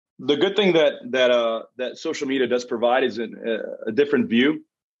The good thing that social media does provide is a different view.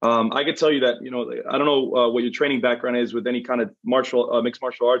 I can tell you that, I don't know what your training background is with any kind of mixed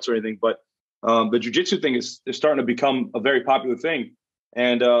martial arts or anything, but the jiu-jitsu thing is starting to become a very popular thing.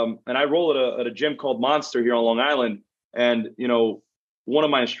 And I roll at a gym called Monster here on Long Island. And, one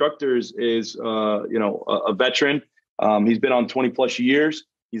of my instructors is, a veteran. He's been on 20 plus years.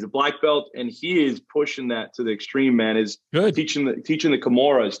 He's a black belt, and he is pushing that to the extreme, man. Is Good. teaching the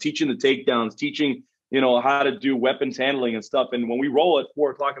Kimuras, teaching the takedowns, teaching, how to do weapons handling and stuff. And when we roll at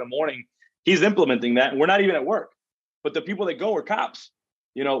 4 o'clock in the morning, he's implementing that. And we're not even at work, but the people that go are cops.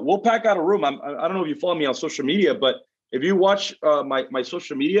 We'll pack out a room. I don't know if you follow me on social media, but if you watch my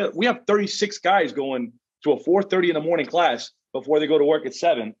social media, we have 36 guys going to a 4:30 in the morning class before they go to work at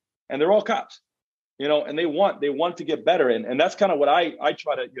 7, and they're all cops. And they want to get better. And that's kind of what I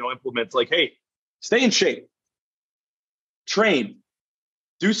try to, implement. It's like, hey, stay in shape, train,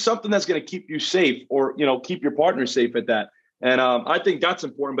 do something that's going to keep you safe, or, keep your partner safe at that. And I think that's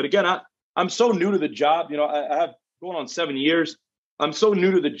important. But again, I'm so new to the job. I have going on 7 years. I'm so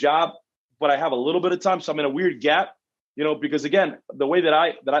new to the job, but I have a little bit of time. So I'm in a weird gap, because again, the way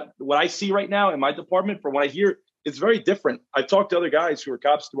what I see right now in my department from what I hear, it's very different. I talked to other guys who are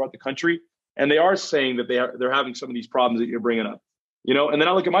cops throughout the country, and they are saying that they're having some of these problems that you're bringing up, and then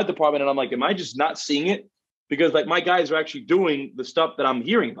I look at my department and I'm like, am I just not seeing it? Because like my guys are actually doing the stuff that I'm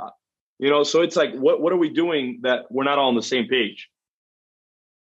hearing about, so it's like, what are we doing that we're not all on the same page?